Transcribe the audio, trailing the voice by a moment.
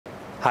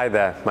Hi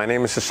there, my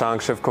name is Shashank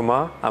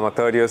Shivkumar. I'm a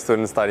third-year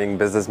student studying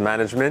business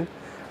management.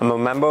 I'm a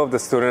member of the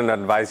student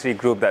advisory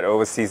group that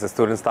oversees the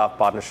student-staff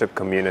partnership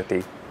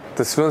community.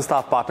 The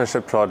student-staff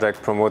partnership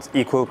project promotes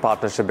equal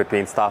partnership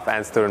between staff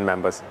and student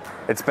members.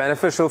 It's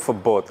beneficial for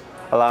both,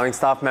 allowing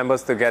staff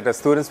members to get a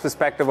student's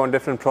perspective on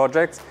different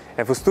projects,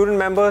 and for student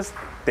members,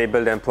 they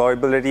build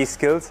employability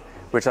skills,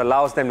 which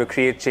allows them to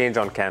create change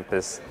on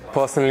campus.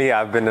 Personally,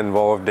 I've been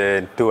involved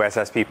in 2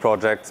 SSP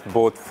projects,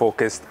 both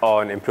focused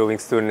on improving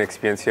student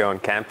experience here on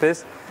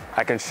campus.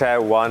 I can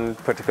share one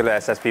particular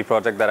SSP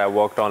project that I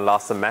worked on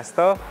last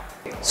semester.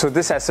 So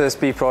this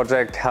SSP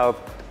project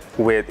helped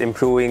with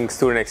improving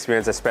student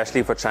experience,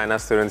 especially for China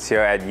students here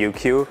at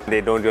UQ.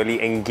 They don't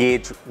really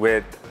engage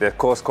with their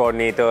course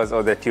coordinators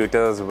or their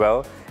tutors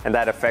well, and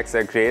that affects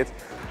their grades.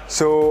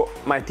 So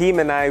my team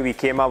and we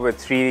came up with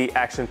 3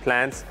 action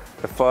plans.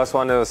 The first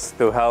one was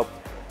to help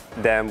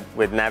them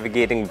with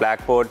navigating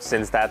Blackboard,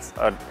 since that's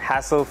a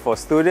hassle for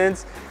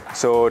students.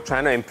 So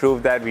trying to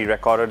improve that, we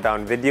recorded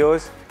down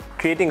videos,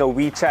 creating a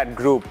WeChat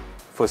group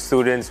for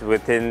students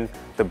within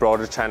the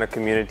broader China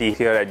community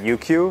here at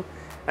UQ.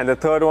 And the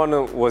third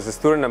one was the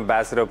Student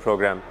Ambassador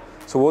Program.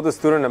 So what the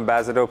Student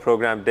Ambassador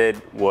Program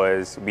did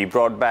was we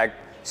brought back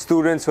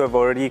students who have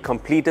already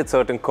completed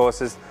certain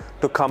courses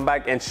to come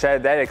back and share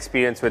their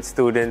experience with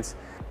students.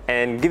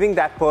 And giving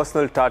that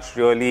personal touch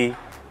really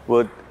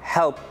would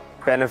help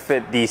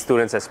benefit these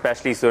students,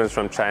 especially students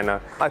from China.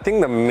 I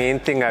think the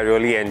main thing I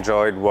really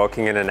enjoyed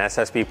working in an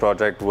SSP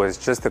project was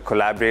just the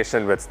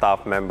collaboration with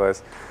staff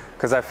members,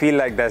 because I feel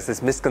like there's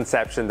this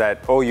misconception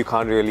that, oh, you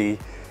can't really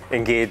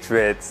engage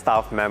with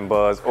staff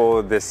members,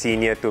 or they're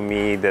senior to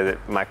me,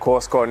 my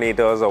course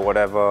coordinators or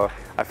whatever.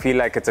 I feel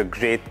like it's a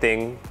great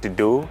thing to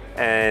do,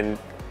 and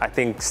I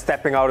think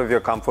stepping out of your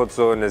comfort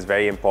zone is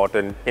very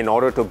important in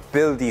order to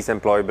build these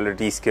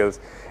employability skills,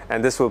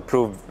 and this will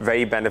prove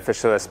very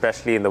beneficial,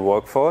 especially in the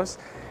workforce.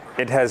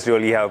 It has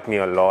really helped me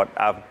a lot.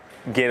 I've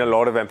gained a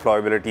lot of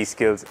employability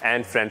skills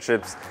and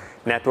friendships,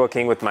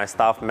 networking with my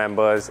staff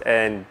members,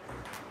 and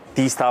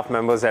these staff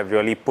members have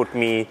really put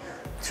me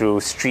through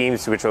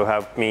streams which will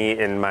help me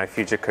in my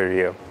future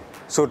career.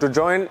 So to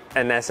join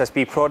an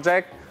SSP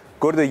project,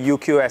 go to the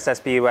UQ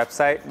SSP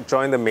website,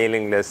 join the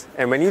mailing list.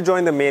 And when you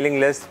join the mailing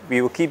list,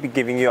 we will keep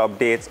giving you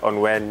updates on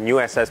when new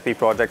SSP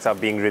projects are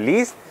being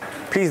released.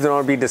 Please do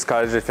not be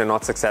discouraged if you're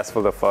not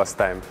successful the first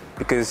time,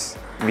 because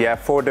we have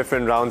 4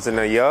 different rounds in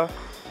a year.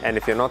 And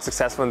if you're not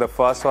successful in the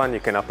first one, you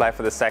can apply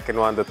for the second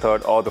one, the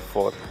third, or the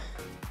fourth.